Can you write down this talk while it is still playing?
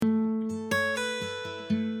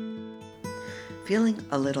Feeling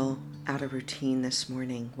a little out of routine this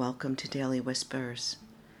morning. Welcome to Daily Whispers.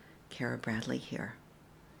 Kara Bradley here.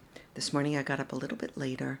 This morning I got up a little bit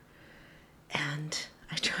later and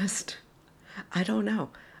I don't know.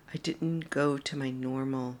 I didn't go to my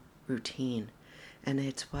normal routine. And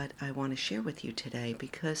it's what I want to share with you today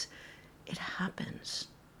because it happens.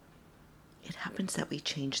 It happens that we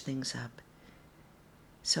change things up.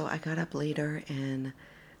 So I got up later and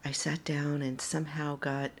I sat down and somehow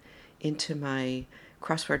got into my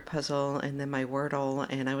crossword puzzle and then my Wordle,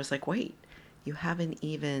 and I was like, wait, you haven't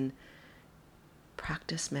even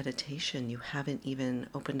practiced meditation. You haven't even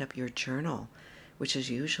opened up your journal, which is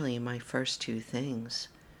usually my first two things.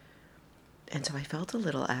 And so I felt a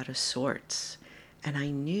little out of sorts, and I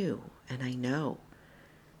knew and I know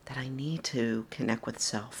that I need to connect with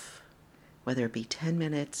self, whether it be 10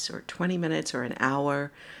 minutes or 20 minutes or an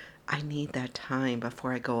hour. I need that time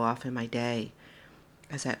before I go off in my day,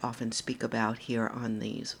 as I often speak about here on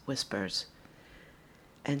these whispers.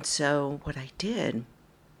 And so what I did,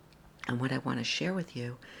 and what I want to share with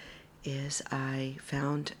you, is I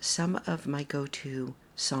found some of my go-to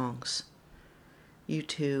songs,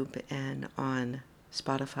 YouTube and on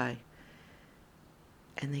Spotify,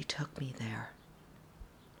 and they took me there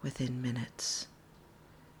within minutes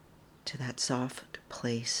to that soft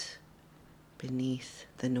place beneath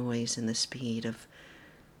the noise and the speed of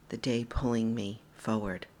the day pulling me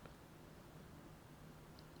forward.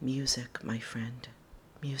 Music, my friend,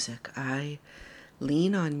 music. I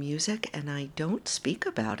lean on music and I don't speak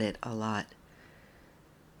about it a lot.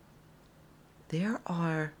 There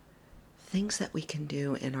are things that we can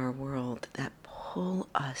do in our world that pull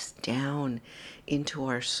us down into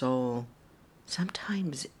our soul,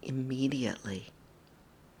 sometimes immediately,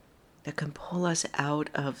 that can pull us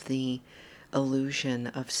out of the illusion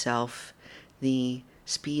of self, the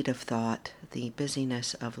speed of thought, the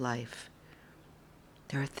busyness of life.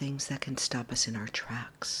 There are things that can stop us in our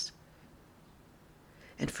tracks.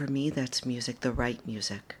 And for me, that's music, the right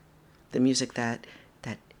music. The music that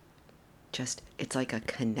just, it's like a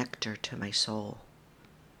connector to my soul.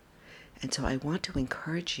 And so I want to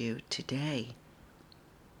encourage you today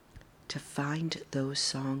to find those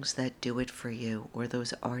songs that do it for you, or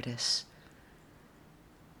those artists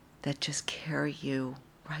that just carry you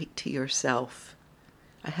right to yourself.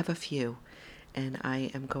 I have a few, and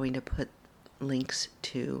I am going to put links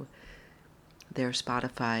to their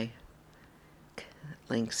Spotify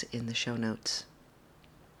links in the show notes.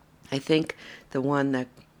 I think the one that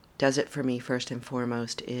does it for me first and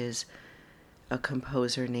foremost is a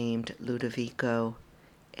composer named Ludovico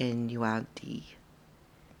Einaudi,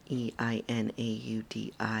 Einaudi.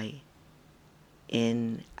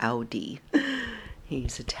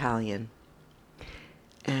 He's Italian.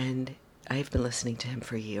 And I've been listening to him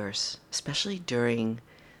for years, especially during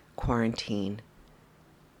quarantine.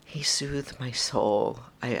 He soothed my soul.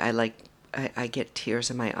 I get tears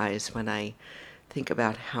in my eyes when I think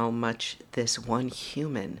about how much this one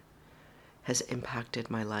human has impacted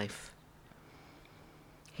my life.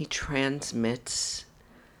 He transmits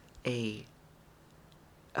a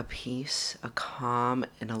peace, a calm,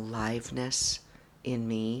 and aliveness in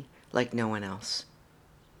me like no one else.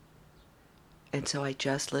 And so I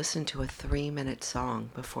just listened to a 3-minute song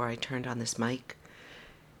before I turned on this mic,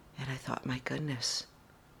 and I thought, my goodness,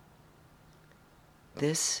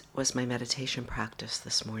 this was my meditation practice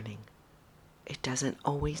this morning. It doesn't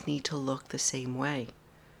always need to look the same way.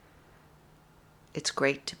 It's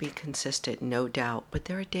great to be consistent, no doubt, but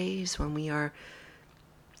there are days when we are,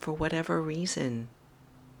 for whatever reason,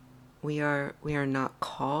 we are not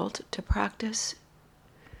called to practice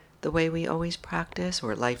the way we always practice,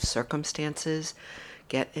 or life circumstances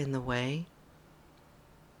get in the way.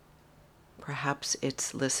 Perhaps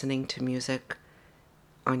it's listening to music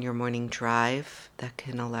on your morning drive that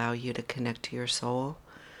can allow you to connect to your soul.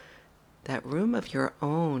 That room of your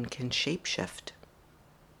own can shapeshift.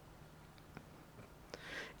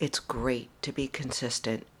 It's great to be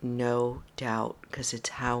consistent, no doubt, because it's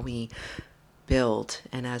how we build.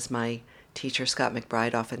 And as my teacher Scott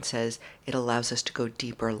McBride often says, it allows us to go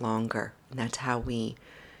deeper, longer. And that's how we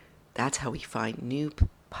find new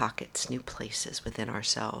pockets, new places within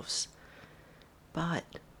ourselves. But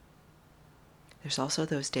there's also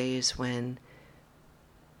those days when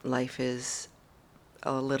life is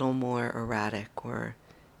a little more erratic or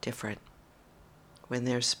different, when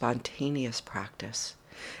there's spontaneous practice.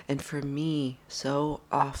 And for me, so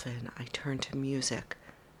often I turn to music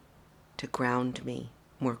to ground me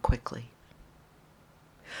more quickly.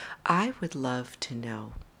 I would love to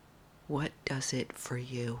know, what does it for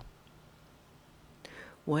you?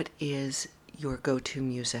 What is your go-to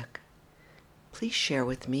music? please share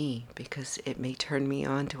with me, because it may turn me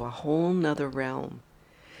on to a whole nother realm.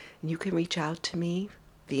 And you can reach out to me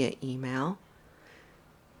via email.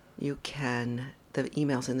 The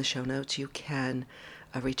email's in the show notes. You can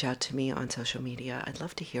reach out to me on social media. I'd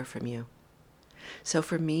love to hear from you. So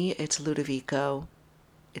for me, it's Ludovico.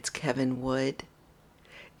 It's Kevin Wood.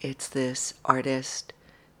 It's this artist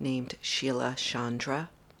named Sheila Chandra.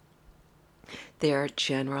 They're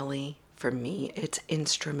generally, for me, it's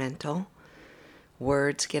instrumental.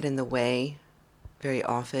 Words get in the way very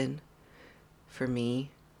often for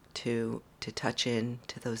me to touch in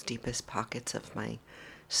to those deepest pockets of my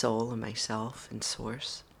soul and myself and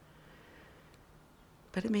source.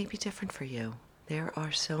 But it may be different for you. There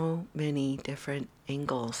are so many different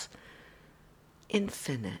angles,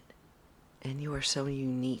 infinite, and you are so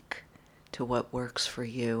unique to what works for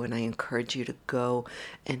you. And I encourage you to go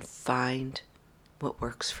and find what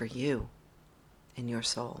works for you in your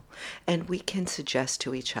soul. And we can suggest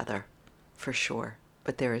to each other, for sure,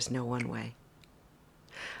 but there is no one way.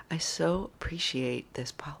 I so appreciate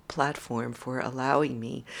this platform for allowing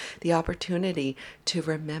me the opportunity to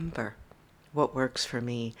remember what works for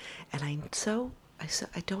me. And I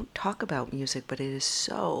don't talk about music, but it is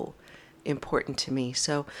so important to me.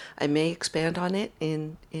 So I may expand on it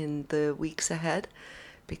in the weeks ahead,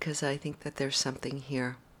 because I think that there's something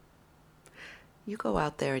here. You go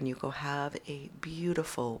out there and you go have a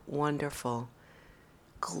beautiful, wonderful,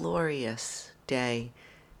 glorious day.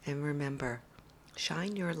 And remember,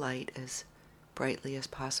 shine your light as brightly as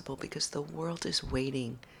possible, because the world is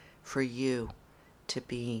waiting for you to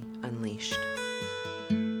be unleashed.